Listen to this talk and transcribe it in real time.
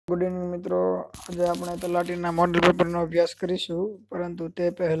Good evening મિત્રો, આજે આપણે તલાટીના મોડલ પેપરનો અભ્યાસ કરીશું. પરંતુ તે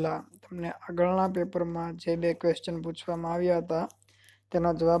પહેલાં તમને આગળના પેપરમાં જે બે ક્વેશ્ચન પૂછવામાં આવ્યા હતા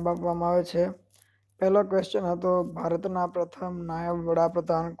તેના જવાબ આપવામાં આવે છે. પહેલો ક્વેશ્ચન હતો, ભારતના પ્રથમ નાયબ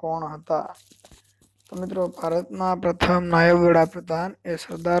વડાપ્રધાન કોણ હતા? તો મિત્રો, ભારતના પ્રથમ નાયબ વડાપ્રધાન એ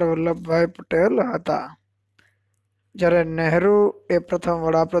સરદાર વલ્લભભાઈ પટેલ હતા. જ્યારે નહેરુ એ પ્રથમ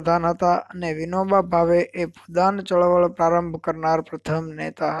વડાપ્રધાન હતા અને વિનોબા ભાવે એ ભૂદાન ચળવળ પ્રારંભ કરનાર પ્રથમ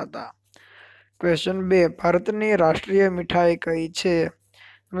નેતા હતા. ક્વેશ્ચન 2, ભારતની રાષ્ટ્રીય મીઠાઈ કઈ છે?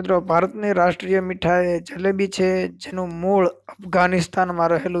 મિત્રો, ભારતની રાષ્ટ્રીય મીઠાઈ જલેબી છે, જેનું મૂળ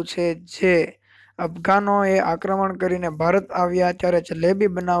અફઘાનિસ્તાનમાં રહેલું છે. જે અફઘાનોએ આક્રમણ કરીને ભારત આવ્યા ત્યારે જલેબી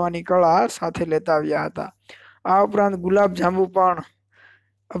બનાવવાની કળા સાથે લેતા આવ્યા હતા. આ ઉપરાંત ગુલાબ જાંબુ પણ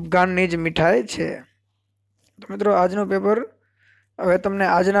અફઘાનની જ મીઠાઈ છે. તો મિત્રો, આજનું પેપર, હવે તમને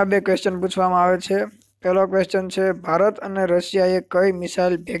આજના બે ક્વેશ્ચન પૂછવામાં આવે છે. પહેલો ક્વેશ્ચન છે, ભારત અને રશિયાએ કઈ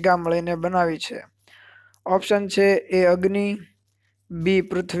મિસાઇલ ભેગા મળીને બનાવી છે? ઓપ્શન છે એ અગ્નિ, બી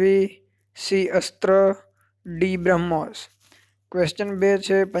પૃથ્વી, સી અસ્ત્ર, ડી બ્રહ્મોસ. ક્વેશ્ચન 2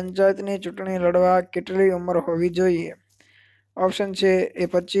 છે, પંચાયતની ચૂંટણી લડવા કેટલી ઉંમર હોવી જોઈએ? ઓપ્શન છે એ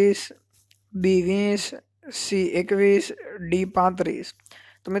 25, બી 20, સી 21, ડી 35.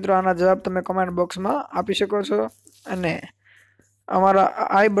 તો મિત્રો, આના જવાબ તમે કમેન્ટ બોક્સમાં આપી શકો છો અને અમારા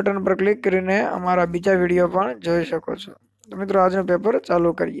આઈ બટન પર ક્લિક કરીને અમારા બીજા વિડીયો પણ જોઈ શકો છો. તો મિત્રો, આજનું પેપર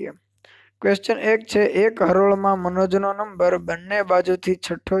ચાલુ કરીએ. ક્વેશ્ચન 1 છે, એક હરોળમાં મનોજનો નંબર બંને બાજુથી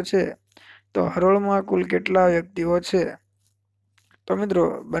છઠ્ઠો છે, તો હરોળમાં કુલ કેટલા વ્યક્તિઓ છે? તો મિત્રો,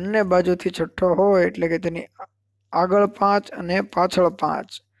 બંને બાજુથી છઠ્ઠો હોય એટલે કે તેની આગળ 5 અને પાછળ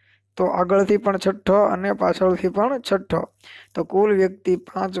 5. તો આગળથી પણ છઠ્ઠો અને પાછળથી પણ છઠ્ઠો, તો કુલ વ્યક્તિ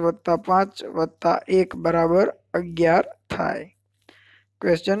 5 + 5 + 1 બરાબર 11 થાય.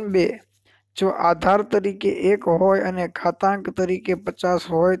 ક્વેશ્ચન 2, જો આધાર તરીકે 1 હોય અને ઘાતાંક તરીકે 50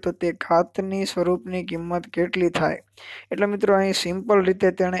 હોય તો તે ઘાતની સ્વરૂપની કિંમત કેટલી થાય? એટલે મિત્રો, અહીં સિમ્પલ રીતે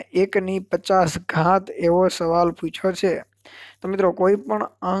તેણે 1ની 50 ઘાત એવો સવાલ પૂછ્યો છે. તો મિત્રો, કોઈ પણ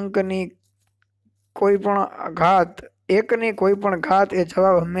અંકની કોઈ પણ ઘાત, 1ની કોઈ પણ ઘાત એ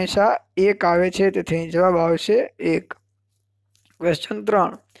જવાબ હંમેશા 1 આવે છે, તેથી જવાબ આવશે 1. ક્વેશ્ચન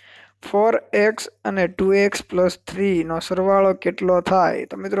 3, 4x અને 2x + 3 નો સરવાળો કેટલો થાય?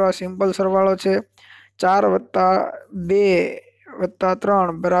 તો મિત્રો, આ સિમ્પલ સરવાળો છે. 4 + 2 +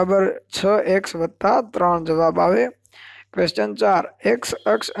 3 બરાબર 6x + 3 જવાબ આવે. ક્વેશ્ચન 4, x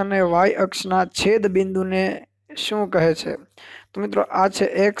અક્ષ અને y અક્ષના છેદ બિંદુને શું કહે છે? તો મિત્રો, આ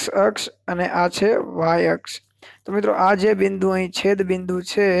છે x અક્ષ અને આ છે y અક્ષ. તો મિત્રો, આ જે બિંદુ અહીં છેદ બિંદુ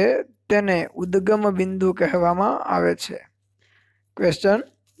છે તેને ઉદ્ગમ બિંદુ કહેવામાં આવે છે. ક્વેશ્ચન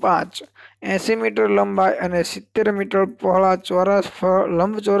 5, 80 મીટર લંબાઈ અને 70 મીટર પહોળા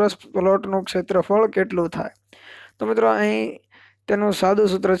લંબચોરસ પ્લોટનું ક્ષેત્રફળ કેટલું થાય? તો મિત્રો, અહીં તેનું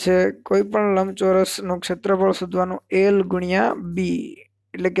સાદું સૂત્ર છે, કોઈ પણ લંબચોરસનું ક્ષેત્રફળ શોધવાનું L × B,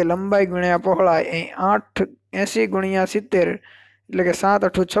 એટલે કે લંબાઈ ગુણ્યા પહોળાઈ. અહીં 80 × 70 એટલે કે 7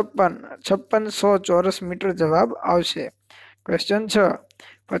 × 8 = 56, 5600 ચોરસ મીટર જવાબ આવશે. ક્વેશ્ચન 6,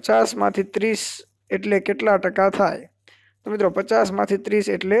 50 માંથી 30 એટલે કેટલા ટકા થાય? તો મિત્રો, 50 માંથી 30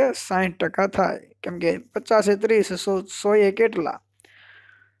 એટલે 60% થાય, કેમ કે 50 એ 30, 100 એ કેટલા?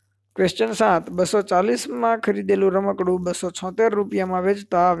 ક્વેશ્ચન 7, 240માં ખરીદેલું રમકડું 276 રૂપિયામાં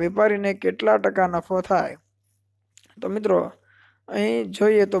વેચતા વેપારીને કેટલા ટકા નફો થાય? તો મિત્રો, અહીં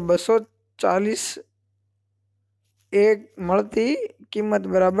જોઈએ તો 240 એ મળતી કિંમત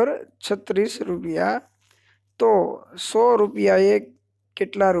બરાબર 36 રૂપિયા. તો 100 રૂપિયા એ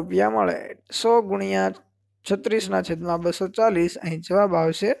કેટલા રૂપિયા મળે? 100 × 36/240, અહીં જવાબ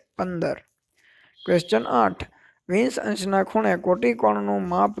આવશે 15. ક્વેશ્ચન 8, 20 અંશના ખૂણે કોટિકોણનું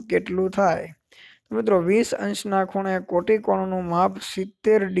માપ કેટલું થાય? મિત્રો, 20 અંશના ખૂણે કોટિકોણનું માપ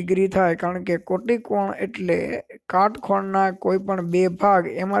 70 ડિગ્રી થાય, કારણ કે કોટિકોણ એટલે કાટખૂણના કોઈ પણ બે ભાગ,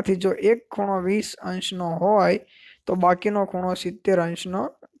 એમાંથી જો એક ખૂણો 20 અંશનો હોય તો બાકીનો ખૂણો 70 અંશનો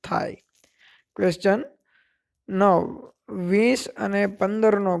થાય. ક્વેશ્ચન 9, 20 અને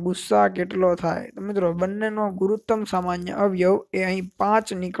 15નો ગુસ્સા કેટલો થાય? તો મિત્રો, બંનેનો ગુરુત્તમ સામાન્ય અવયવ એ અહીં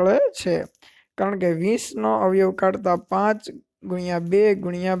 5 નીકળે છે, કારણ કે 20નો અવયવ કાઢતા 5 × 2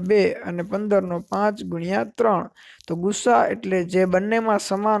 × 2 અને 15નો 5 × 3, તો ગુસ્સા એટલે જે બંનેમાં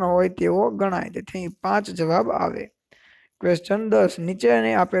સમાન હોય તેવો ગણાય, તેથી 5 જવાબ આવે. ક્વેશ્ચન 10,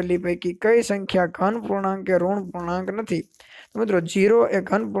 નીચેની આપેલી પૈકી કઈ સંખ્યા ઘન પૂર્ણાંક કે ઋણ પૂર્ણાંક નથી? તો મિત્રો, 0 એ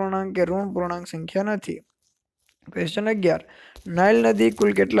ઘન પૂર્ણાંક કે ઋણ પૂર્ણાંક સંખ્યા નથી. ક્વેશ્ચન 11, નાઇલ નદી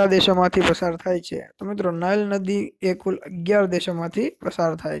કુલ કેટલા દેશોમાંથી પસાર થાય છે? તો મિત્રો, નાઇલ નદી એ કુલ 11 દેશોમાંથી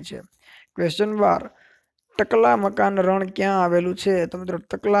પસાર થાય છે. ક્વેશ્ચન 12, ટકલા મકાન રણ ક્યાં આવેલું છે? તો મિત્રો,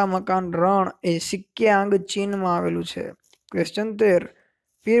 ટકલા મકાન રણ એ સિક્કિયાંગ ચીનમાં આવેલું છે. ક્વેશ્ચન 13,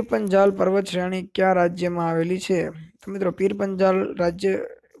 પીર પંજાલ પર્વત શ્રેણી કયા રાજ્યમાં આવેલી છે? તો મિત્રો પીર પંજાલ રાજ્ય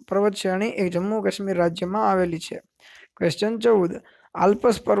પર્વત શ્રેણી એ જમ્મુ કાશ્મીર રાજ્યમાં આવેલી છે. ક્વેશ્ચન 14.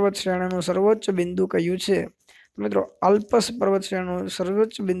 આલ્પ્સ પર્વત શ્રેણીનું સર્વોચ્ચ બિંદુ કયું છે? મિત્રો આલ્પ્સ પર્વત શ્રેણીનું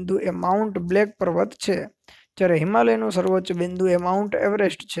સર્વોચ્ચ બિંદુ એ માઉન્ટ બ્લેક પર્વત છે, જ્યારે હિમાલયનું સર્વોચ્ચ બિંદુ એ માઉન્ટ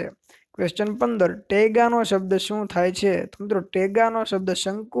એવરેસ્ટ છે. ક્વેશ્ચન 15. ટેગાનો શબ્દ શું થાય છે? તો મિત્રો ટેગાનો શબ્દ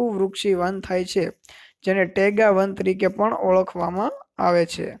શંકુ વૃક્ષી વન થાય છે, જેને ટેગા વન તરીકે પણ ઓળખવામાં આવે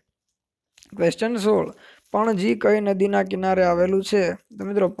છે. ક્વેશ્ચન 16. પણજી કઈ નદીના કિનારે આવેલું છે? તો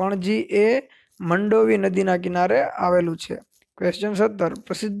મિત્રો પણજી એ મંડોવી નદીના કિનારે આવેલું છે. ક્વેશ્ચન 17.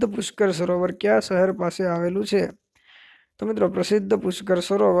 પ્રસિદ્ધ પુષ્કર સરોવર કયા શહેર પાસે આવેલું છે? તો મિત્રો પ્રસિદ્ધ પુષ્કર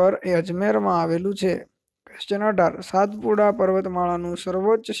સરોવર એ અજમેરમાં આવેલું છે. ક્વેશ્ચન 18. સાતપુડા પર્વતમાળાનું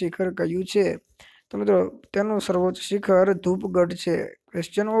સર્વોચ્ચ શિખર કયું છે? તો મિત્રો તેનું સર્વોચ્ચ શિખર ધૂપગઢ છે.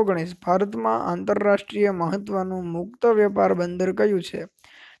 ક્વેશ્ચન 19. ભારતમાં આંતરરાષ્ટ્રીય મહત્વનું મુક્ત વેપાર બંદર કયું છે?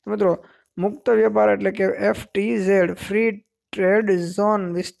 તો મિત્રો મુક્ત વેપાર એટલે કે FTZ ફ્રી ટ્રેડ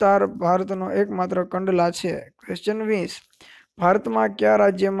ઝોન વિસ્તાર ભારતનો એકમાત્ર કંડલા છે. ક્વેશ્ચન 20. ભારતમાં કયા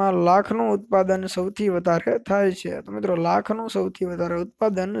રાજ્યમાં લાખનું ઉત્પાદન સૌથી વધારે થાય છે? તો મિત્રો લાખનું સૌથી વધારે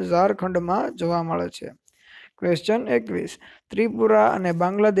ઉત્પાદન ઝારખંડમાં જોવા મળે છે. ક્વેશ્ચન 21. ત્રિપુરા અને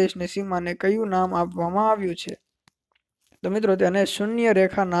બાંગ્લાદેશની સીમાને કયું નામ આપવામાં આવ્યું છે? તો મિત્રો તેને શૂન્ય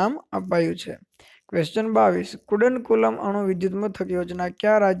રેખા નામ અપાયું છે. ક્વેશ્ચન 22. કુડનકુલમ અણુ વિદ્યુત મથક યોજના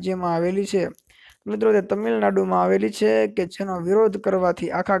કયા રાજ્યમાં આવેલી છે? મિત્રો તે તમિલનાડુમાં આવેલી છે, કે જેનો વિરોધ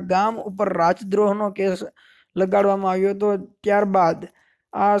કરવાથી આખા ગામ ઉપર રાજદ્રોહનો કેસ લગાડવામાં આવ્યો હતો. ત્યારબાદ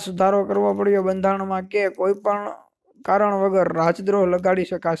આ સુધારો કરવો પડ્યો બંધારણમાં કે કોઈ પણ કારણ વગર રાજદ્રોહ લગાડી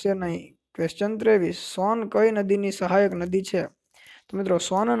શકાશે નહીં. ક્વેશ્ચન 23. સોન કઈ નદીની સહાયક નદી છે? તો મિત્રો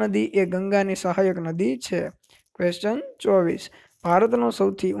સોન નદી એ ગંગાની સહાયક નદી છે. ક્વેશ્ચન 24. ભારતનું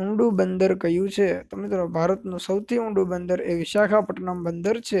સૌથી ઊંડું બંદર કયું છે? તો મિત્રો ભારતનું સૌથી ઊંડું બંદર એ વિશાખાપટ્ટનમ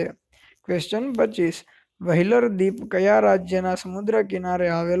બંદર છે. ક્વેશ્ચન 25. વ્હીલર દ્વીપ કયા રાજ્યના સમુદ્ર કિનારે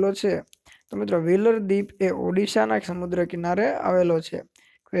આવેલો છે? તો મિત્રો વ્હીલર દ્વીપ એ ઓડિશાના સમુદ્ર કિનારે આવેલો છે.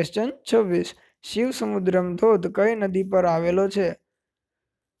 ક્વેશ્ચન 26. શિવ સમુદ્રમ ધોધ કઈ નદી પર આવેલો છે?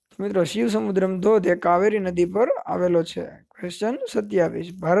 મિત્રો શિવ સમુદ્રમ ધોધ એ કાવેરી નદી પર આવેલો છે. ક્વેશ્ચન 27.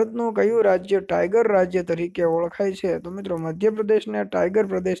 ભારતનું કયું રાજ્ય ટાઈગર રાજ્ય તરીકે ઓળખાય છે? તો મિત્રો મધ્યપ્રદેશને ટાઈગર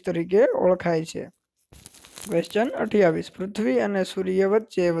પ્રદેશ તરીકે ઓળખાય છે. ક્વેશ્ચન 28. પૃથ્વી અને સૂર્ય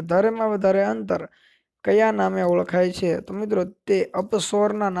વચ્ચે વધારેમાં વધારે અંતર કયા નામે ઓળખાય છે? તો મિત્રો તે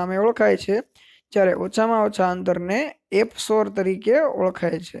અપસોરના નામે ઓળખાય છે, જ્યારે ઓછામાં ઓછા અંતરને એપસોર તરીકે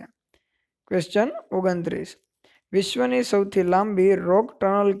ઓળખાય છે. ક્વેશ્ચન 29. વિશ્વની સૌથી લાંબી રોક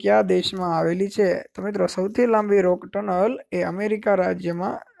ટનલ કયા દેશમાં આવેલી છે? તો મિત્રો સૌથી લાંબી રોક ટનલ એ અમેરિકા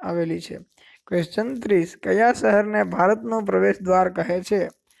રાજ્યમાં આવેલી છે. ક્વેશ્ચન 30. કયા શહેરને ભારતનું પ્રવેશ દ્વાર કહે છે?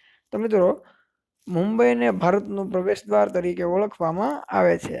 તો મિત્રો મુંબઈને ભારતનું પ્રવેશ દ્વાર તરીકે ઓળખવામાં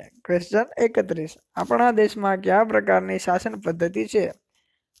આવે છે. ક્વેશ્ચન 31. આપણા દેશમાં કયા પ્રકારની શાસન પદ્ધતિ છે?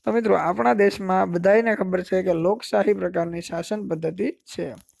 તો મિત્રો આપણા દેશમાં બધાને ખબર છે કે લોકશાહી પ્રકારની શાસન પદ્ધતિ છે.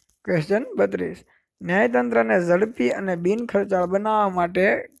 ક્વેશ્ચન 32. ન્યાયતંત્રને ઝડપી અને બિનખર્ચાળ બનાવવા માટે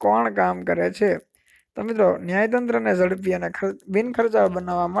કોણ કામ કરે છે? તો મિત્રો ન્યાયતંત્રને ઝડપી અને બિનખર્ચાળ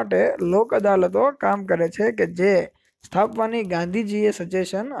બનાવવા માટે લોક અદાલતો કામ કરે છે, કે જે સ્થાપવાની ગાંધીજીએ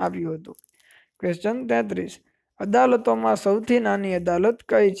સજેશન આપ્યું હતું. ક્વેશ્ચન 33. અદાલતોમાં સૌથી નાની અદાલત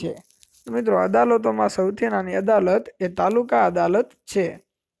કઈ છે? તો મિત્રો અદાલતોમાં સૌથી નાની અદાલત એ તાલુકા અદાલત છે.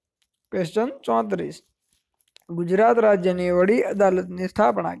 ક્વેશ્ચન 34. ગુજરાત રાજ્યની વડી અદાલતની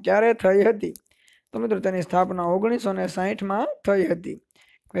સ્થાપના ક્યારે થઈ હતી? તો મિત્રો તેની સ્થાપના 1960માં થઈ હતી.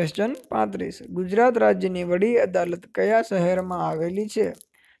 ક્વેશ્ચન 35. ગુજરાત રાજ્યની વડી અદાલત કયા શહેરમાં આવેલી છે?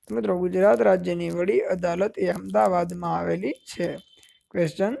 તો મિત્રો ગુજરાત રાજ્યની વડી અદાલત એ અમદાવાદમાં આવેલી છે.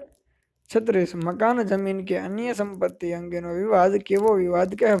 ક્વેશ્ચન 36. મકાન જમીન કે અન્ય સંપત્તિ અંગેનો વિવાદ કેવો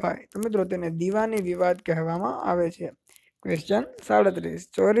વિવાદ કહેવાય? તો મિત્રો તેને દીવાની વિવાદ કહેવામાં આવે છે. ક્વેશ્ચન 37.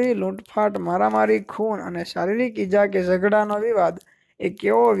 ચોરી, લૂંટફાટ, મારામારી, ખૂન અને શારીરિક ઈજા કે ઝઘડાનો વિવાદ એ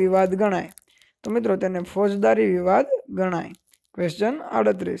કેવો વિવાદ ગણાય? તો મિત્રો તેને ફોજદારી વિવાદ ગણાય. ક્વેશ્ચન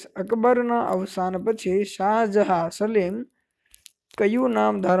 38. અકબરના અવસાન પછી શાહજહાં સલીમ કયું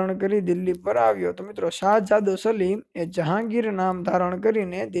નામ ધારણ કરી દિલ્હી પર આવ્યો? તો મિત્રો શાહજાદો સલીમ એ જહાંગીર નામ ધારણ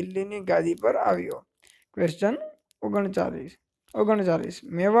કરીને દિલ્હીની ગાદી પર આવ્યો. ક્વેશ્ચન 39.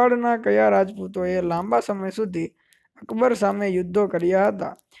 મેવાડના કયા રાજપૂતોએ લાંબા સમય સુધી અકબર સામે યુદ્ધો કર્યા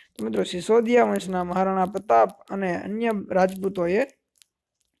હતા? તો મિત્રો સિસોદિયા વંશના મહારાણા પ્રતાપ અને અન્ય રાજપૂતોએ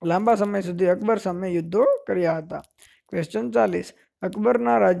લાંબા સમય સુધી અકબર સામે યુદ્ધો કર્યા હતા. ક્વેશ્ચન 40.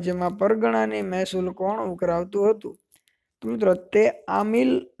 અકબરના રાજ્યમાં પરગણાની મહેસૂલ કોણ ઉઘરાવતું હતું? તો મિત્રો તે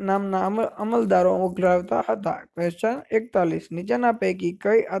આમિલ નામના અમલદારો ઉઘરાવતા હતા. ક્વેશ્ચન 41. નીચેના પૈકી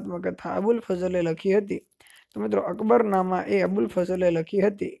કઈ આત્મકથા અબુલ ફઝલે લખી હતી? તો મિત્રો અકબરનામા એ અબુલ ફઝલે લખી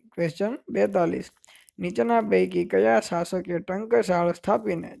હતી. ક્વેશ્ચન 42. નીચેના પૈકી કયા શાસકે ટંકશાળ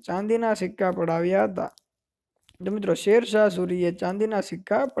સ્થાપીને ચાંદીના સિક્કા પડાવ્યા હતા? તો મિત્રો શેરશાહ સૂરીએ ચાંદીના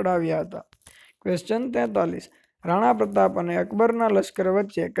સિક્કા પડાવ્યા હતા. ક્વેશ્ચન 43. રાણા પ્રતાપ અને અકબરના લશ્કર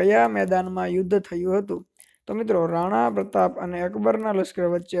વચ્ચે કયા મેદાનમાં યુદ્ધ થયું હતું? તો મિત્રો રાણા પ્રતાપ અને અકબરના લશ્કર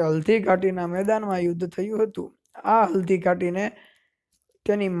વચ્ચે હલ્દી ઘાટીના મેદાનમાં યુદ્ધ થયું હતું. આ હલ્દી ઘાટીને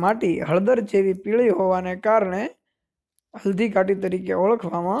તેની માટી હળદર જેવી પીળી હોવાને કારણે હલ્દી ઘાટી તરીકે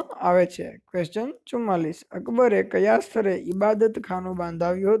ઓળખવામાં આવે છે. ક્વેશ્ચન 44. અકબરે કયા સ્થળે ઇબાદત ખાનું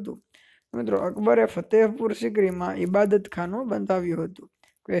બાંધાવ્યું હતું? મિત્રો અકબરે ફતેહપુર સિકરીમાં ઇબાદત ખાનું બંધાવ્યું હતું.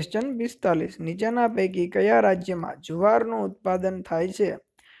 ક્વેશ્ચન 45. નીચેના પૈકી કયા રાજ્યમાં જુવારનું ઉત્પાદન થાય છે?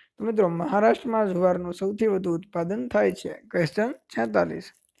 તો મિત્રો મહારાષ્ટ્રમાં જુવારનું સૌથી વધુ ઉત્પાદન થાય છે. Question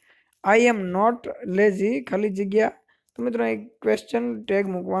 46. I am not lazy ખાલી જગ્યા. તો મિત્રો અહીં ક્વેશ્ચન ટેગ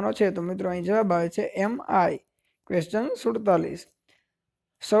મૂકવાનો છે. તો મિત્રો અહીં જવાબ આવે છે એમ આઈ. Question 47.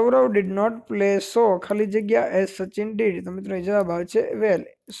 Sourav did not play સો ખાલી જગ્યા એઝ સચિન ડીડ. તો મિત્રો અહીં જવાબ આવે છે વેલ.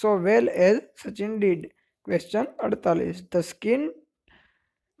 સો well as Sachin did. Question 48. The skin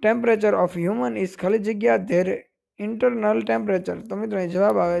temperature of human is ખાલી જગ્યા ધેર ઇન્ટરનલ ટેમ્પરેચર. તો મિત્રો અહીં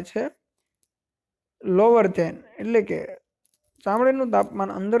જવાબ આવે છે લોઅર ધેન, એટલે કે ચામડીનું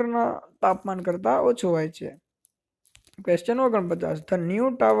તાપમાન અંદરના તાપમાન કરતાં ઓછું હોય છે. Question 49. The new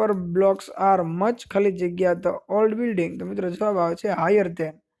tower blocks R much ખાલી જગ્યા ધ ઓલ્ડ બિલ્ડિંગ. તો મિત્રો જવાબ આવે છે higher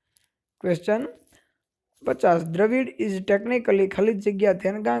than. Question 50. Dravida is technically ખાલી જગ્યા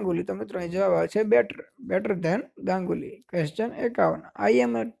ધેન ગાંગુલી. તો મિત્રો અહીં જવાબ આવે છે બેટર ધેન ગાંગુલી. ક્વેશ્ચન 51. આઈ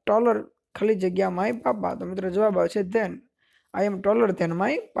એમ એ ટોલર ખાલી જગ્યા માય પાપા. તો મિત્રો જવાબ આવે છે than. I M taller than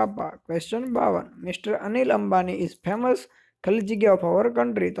my papa. Question 52. Mister Anil Ambani is famous ખાલી જગ્યા ઓફ અવર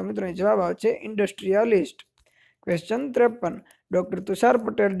કન્ટ્રી. તો મિત્રો અહીં જવાબ આવે છે industrialist. Question 53. Doctor Tushar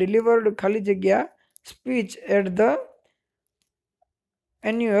Patel delivered ખાલી જગ્યા speech at the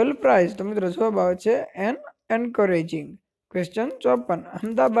annual price. તો મિત્રો જવાબ આવે છે એન્કરેજિંગ. ક્વેશ્ચન 54.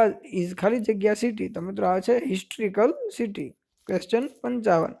 અહમદાબાદ ઇઝ ખાલી જગ્યા સિટી. તો મિત્રો આવે છે હિસ્ટ્રિકલ સિટી. ક્વેશ્ચન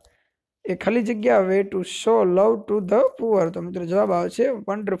 55. એ ખાલી જગ્યા way to show love to the poor. તો મિત્રો જવાબ આવે છે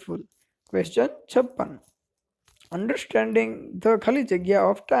વન્ડરફુલ. ક્વેશ્ચન 56. અન્ડરસ્ટેન્ડિંગ ધ ખાલી જગ્યા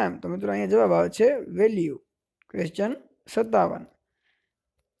ઓફ ટાઈમ. તો મિત્રો અહીંયા જવાબ આવે છે value. Question 57.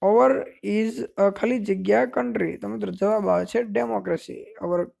 Over is a ખાલી જગ્યા કન્ટ્રી. તો મિત્રો જવાબ આવે છે democracy.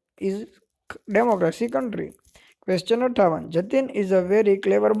 Over is democracy country. Question 58. Jatin is a very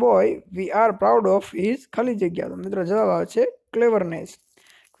clever boy we are proud of his ખાલી જગ્યા. તો મિત્રો જવાબ આવે છે ક્લેવરનેસ.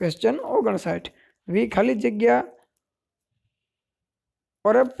 ક્વેશ્ચન 59. વી ખાલી જગ્યા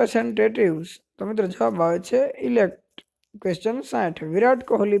રેપ્રેઝેન્ટેટિવ્સ. તો મિત્રો જવાબ આવે છે elect. Question 60. Virat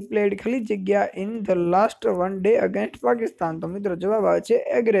Kohli played ખાલી જગ્યા in the last one day against Pakistan. તો મિત્રો જવાબ આવે છે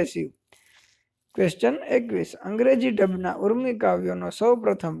એગ્રેસિવ. ક્વેશ્ચન 21. અંગ્રેજી ઢબના ઉર્મી કાવ્યોનો સૌ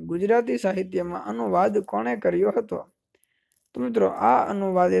પ્રથમ ગુજરાતી સાહિત્યમાં અનુવાદ કોણે કર્યો હતો? તો મિત્રો આ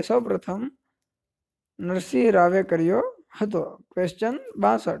અનુવાદ એ સૌ પ્રથમ નરસિંહ રાવે કર્યો હતો. ક્વેશ્ચન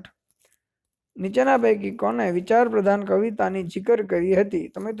 62. નીચેના પૈકી કોને વિચાર પ્રધાન કવિતાની જિકર કરી હતી?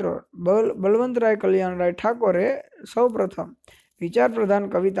 તો મિત્રો બલવંતરાય કલ્યાણરાય ઠાકોરે સૌ પ્રથમ વિચાર પ્રધાન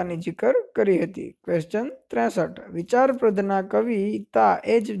કવિતાની જિકર કરી હતી. ક્વેશ્ચન 63. વિચાર પ્રધાન કવિતા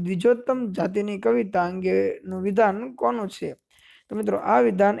એ જ દ્વિજોત્તમ જાતિની કવિતા અંગેનું વિધાન કોનું છે? તો મિત્રો આ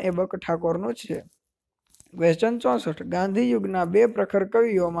વિધાન એ બક ઠાકોરનું છે. ક્વેશ્ચન 64. ગાંધી યુગના બે પ્રખર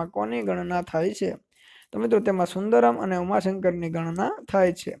કવિઓમાં કોની ગણના થાય છે? તો મિત્રો તેમાં સુંદરમ અને ઉમાશંકરની ગણના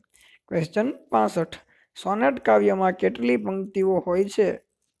થાય છે. ક્વેશ્ચન 65. સોનેટ કાવ્યમાં કેટલી પંક્તિઓ હોય છે?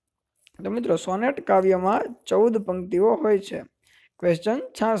 તો મિત્રો સોનેટ કાવ્યમાં 14 પંક્તિઓ હોય છે. ક્વેશ્ચન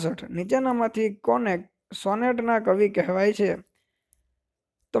 66. નીચેનામાંથી કોને સોનેટના કવિ કહેવાય છે?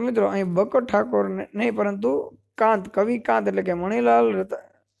 તો મિત્રો અહીં બક ઠાકોર નહીં પરંતુ કવિ કાંત એટલે કે મણિલાલ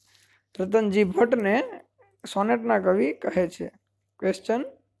રતનજી ભટ્ટને સોનેટના કવિ કહે છે. ક્વેશ્ચન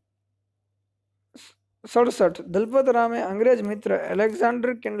 67. દલપતરામે અંગ્રેજ મિત્ર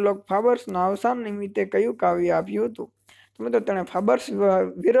એલેક્ઝાન્ડર કિનલોક ફાબર્સના અવસાન નિમિત્તે કયું કાવ્ય આપ્યું હતું? તો મિત્રો તેણે ફાબર્સ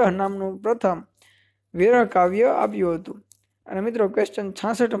વિરહ નામનું પ્રથમ વિરહ કાવ્ય આપ્યું હતું. અને મિત્રો ક્વેશ્ચન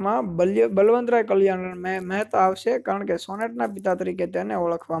 66માં બલવંતરાય કલ્યાણ મહેતા આવશે, કારણ કે સોનેટના પિતા તરીકે તેને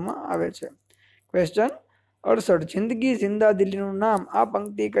ઓળખવામાં આવે છે. ક્વેશ્ચન 68. જિંદગી જિંદા દિલ્હીનું નામ આ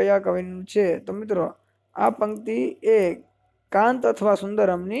પંક્તિ કયા કવિનું છે? તો મિત્રો આ પંક્તિ એ કાંત અથવા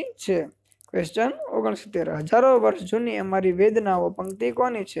સુંદરમની છે. ક્વેશ્ચન 69. હજારો વર્ષ જૂની અમારી વેદનાઓ પંક્તિ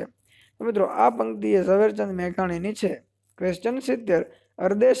કોની છે? તો મિત્રો આ પંક્તિ એ ઝવેરચંદ મેઘાણીની છે. ક્વેશ્ચન 70.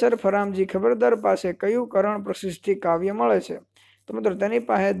 અરદેશર ફરામજી ખબરદાર પાસે કયું કરણ પ્રશસ્તિ કાવ્ય મળે છે? તો મિત્રો તેની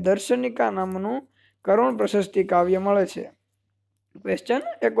પાસે દર્શનિકા નામનું કરુણ પ્રશસ્તિ કાવ્ય મળે છે. ક્વેશ્ચન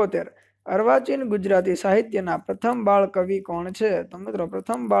 71. અર્વાચીન ગુજરાતી સાહિત્યના પ્રથમ બાળ કવિ કોણ છે? તો મિત્રો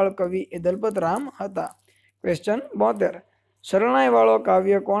પ્રથમ બાળ કવિ એ દલપતરામ હતા. ક્વેશ્ચન 72. શરણાઈ વાળો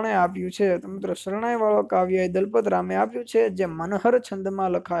કાવ્ય કોણે આપ્યું છે? તો મિત્રો શરણાઈ વાળો કાવ્ય એ દલપતરામે આપ્યું છે, જે મનહર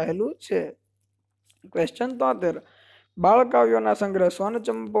છંદમાં લખાયેલું છે. ક્વેશ્ચન 73. બાળ કાવ્યોના સંગ્રહ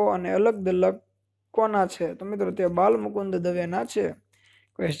સોનચંપો અને અલગ દલક કોના છે? તો મિત્રો તે બાલ મુકુંદ દવેના છે.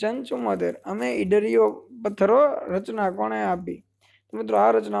 ક્વેશ્ચન 74. અમે ઈડરીઓ પથ્થરો રચના કોણે આપી? તો મિત્રો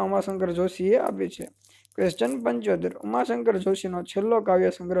આ રચના ઉમાશંકર જોશીએ આપી છે. ક્વેશ્ચન 75. ઉમાશંકર જોશીનો છેલ્લો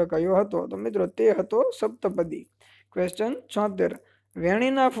કાવ્ય સંગ્રહ કયો હતો? તો મિત્રો તે હતો સપ્તપદી. ક્વેશ્ચન 76.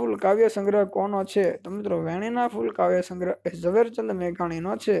 વેણીના ફૂલ કાવ્ય સંગ્રહ કોનો છે? તો મિત્રો વેણીના ફૂલ કાવ્ય સંગ્રહ એ ઝવેરચંદ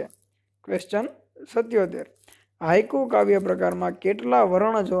મેઘાણીનો છે. ક્વેશ્ચન 77. હાઇકુ કાવ્ય પ્રકારમાં કેટલા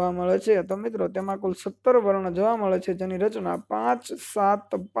વર્ણ જોવા મળે છે? તો મિત્રો તેમાં કુલ 17 વર્ણ જોવા મળે છે, જેની રચના 5,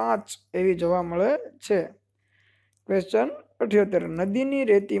 7, 5 એવી જોવા મળે છે. ક્વેશ્ચન 78. નદીની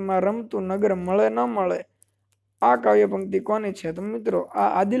રેતીમાં રમતું નગર મળે ન મળે, આ કાવ્ય પંક્તિ કોની છે? તો મિત્રો આ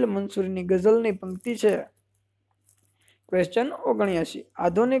આદિલ મંસૂરીની ગઝલની પંક્તિ છે. ક્વેશ્ચન 79.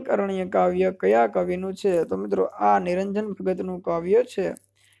 આધુનિક અરણ્ય કાવ્ય કયા કવિનું છે? તો મિત્રો આ નિરંજન ભગતનું કાવ્ય છે.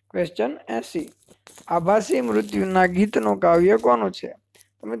 ક્વેશ્ચન 80. આભાસી મૃત્યુના ગીતનું કાવ્ય કોનું છે?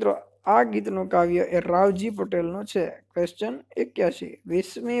 તો મિત્રો આ ગીતનું કાવ્ય એ રાવજી પટેલનું છે. ક્વેશ્ચન 81.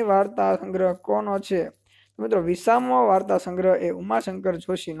 20મી વાર્તા સંગ્રહ કોનો છે? તો મિત્રો 20મો વાર્તા સંગ્રહ એ ઉમાશંકર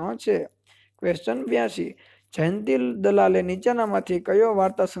જોશીનો છે. ક્વેશ્ચન 82. જયંતિ દલાલે નીચેનામાંથી કયો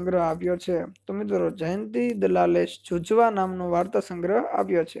વાર્તા સંગ્રહ આપ્યો છે? તો મિત્રો જયંતિ દલાલે જુજવા નામનો વાર્તા સંગ્રહ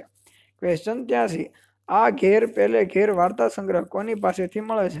આપ્યો છે. ક્વેશ્ચન 83. આ ઘેર પેલે ઘેર વાર્તા સંગ્રહ કોની પાસેથી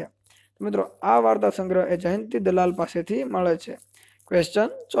મળે છે? તો મિત્રો આ વાર્તા સંગ્રહ એ જયંતિ દલાલ પાસેથી મળે છે. ક્વેશ્ચન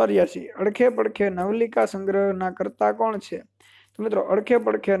 84. અડખે પડખે નવલિકા સંગ્રહના કર્તા કોણ છે? તો મિત્રો અડખે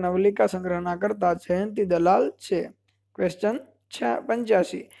પડખે નવલિકા સંગ્રહના કર્તા જયંતિ દલાલ છે. ક્વેશ્ચન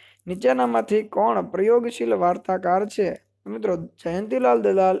 85. નીચેનામાંથી કોણ પ્રયોગશીલ વાર્તાકાર છે? તો મિત્રો જયંતિલાલ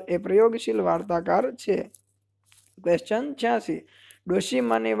દલાલ એ પ્રયોગશીલ વાર્તાકાર છે. ક્વેશ્ચન 86.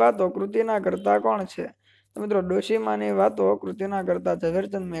 ડોશીમાની વાતો કૃતિના કર્તા કોણ છે? તો મિત્રો ડોશીમાની વાતો કૃતિના કર્તા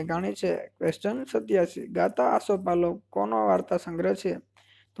ઝવેરચંદ મેઘાણી છે. ક્વેશ્ચન 87. ગાતા આસોપાલો કોનો વાર્તા સંગ્રહ છે?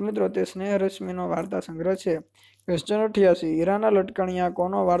 તો મિત્રો તે સ્નેહરશ્મિનો વાર્તા સંગ્રહ છે. ક્વેશ્ચન 88. હીરાના લટકણિયા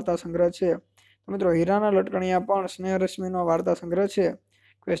કોનો વાર્તા સંગ્રહ છે? તો મિત્રો હીરાના લટકણિયા પણ સ્નેહરશ્મિનો વાર્તા સંગ્રહ છે.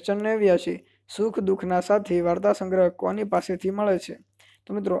 ક્વેશ્ચન 89. સુખ દુઃખના સાથી વાર્તા સંગ્રહ કોની પાસેથી મળે છે?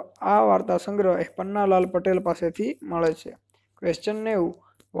 તો મિત્રો આ વાર્તા સંગ્રહ એ પન્નાલાલ પટેલ પાસેથી મળે છે. ક્વેશ્ચન 90.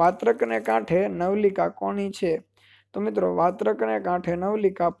 વાત્રકને કાંઠે નવલિકા કોની છે? તો મિત્રો વાત્રકને કાંઠે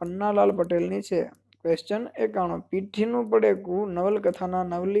નવલિકા પન્નાલાલ પટેલની છે. ક્વેશ્ચન 91. પીઠીનું પડીકું નવલકથાના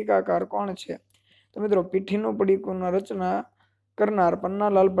નવલિકાકાર કોણ છે? તો મિત્રો પીઠીનું પડીકુંના રચના કરનાર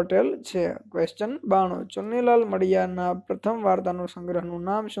પન્નાલાલ પટેલ છે. ક્વેશ્ચન 92. ચુન્નીલાલ મડિયાના પ્રથમ વાર્તાનું સંગ્રહનું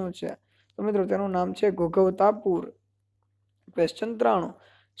નામ શું છે? તો મિત્રો તેનું નામ છે ઘોઘવતાપુર. ક્વેશ્ચન 93.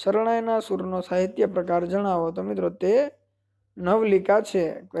 શરણાઈના સૂરનો સાહિત્ય પ્રકાર જણાવો. તો મિત્રો તે નવલિકા છે.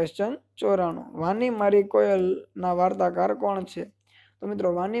 ક્વેશ્ચન 94. વાની મારી કોયલના વાર્તાકાર કોણ છે? તો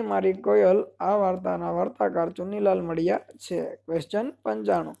મિત્રો વાની મારી કોયલ આ વાર્તાના વાર્તાકાર ચુન્નીલાલ મડિયા છે. ક્વેશ્ચન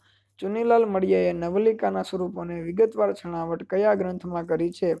 95. ચુન્નીલાલ મડિયાએ નવલિકાના સ્વરૂપોને વિગતવાર છણાવટ કયા ગ્રંથમાં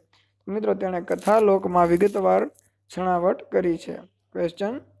કરી છે? મિત્રો તેણે કથાલોકમાં વિગતવાર છણાવટ કરી છે.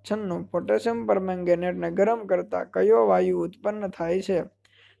 ક્વેશ્ચન 96. પોટેશિયમ પરમેંગેનેટને ગરમ કરતા કયો વાયુ ઉત્પન્ન થાય છે?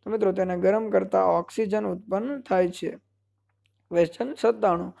 તો મિત્રો તેને ગરમ કરતા ઓક્સિજન ઉત્પન્ન થાય છે. ક્વેશ્ચન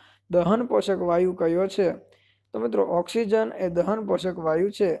 97. દહન પોષક વાયુ કયો છે? તો મિત્રો ઓક્સિજન એ દહન પોષક વાયુ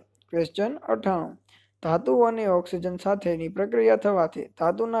છે. ક્વેશ્ચન 98. ધાતુઓની ઓક્સિજન સાથેની પ્રક્રિયા થવાથી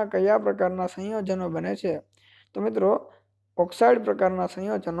ધાતુના કયા પ્રકારના સંયોજનો બને છે? તો મિત્રો ઓક્સાઇડ પ્રકારના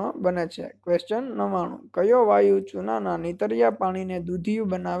સંયોજનો બને છે. ક્વેશ્ચન 99. કયો વાયુ ચૂનાના નીતરિયા પાણીને દૂધિયું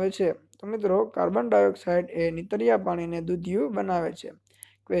બનાવે છે? તો મિત્રો કાર્બન ડાયોક્સાઇડ એ નીતરિયા પાણીને દૂધિયું બનાવે છે.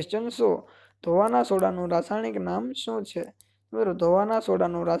 ક્વેશ્ચન 100. ધોવાના સોડાનું રાસાયણિક નામ શું છે? મિત્રો ધોવાના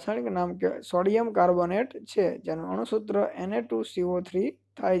સોડાનું રાસાયણિક નામ સોડિયમ કાર્બોનેટ છે, જેનું અણુસૂત્ર Na2CO3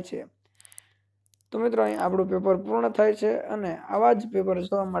 થાય છે. તો મિત્રો અહીં આપણું પેપર પૂર્ણ થાય છે, અને આવા જ પેપર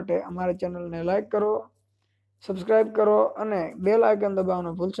જોવા માટે અમારી ચેનલને લાઈક કરો, સબસ્ક્રાઇબ કરો અને બેલ આઇકન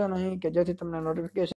દબાવવાનું ભૂલશો નહીં, કે જેથી તમને નોટિફિકેશન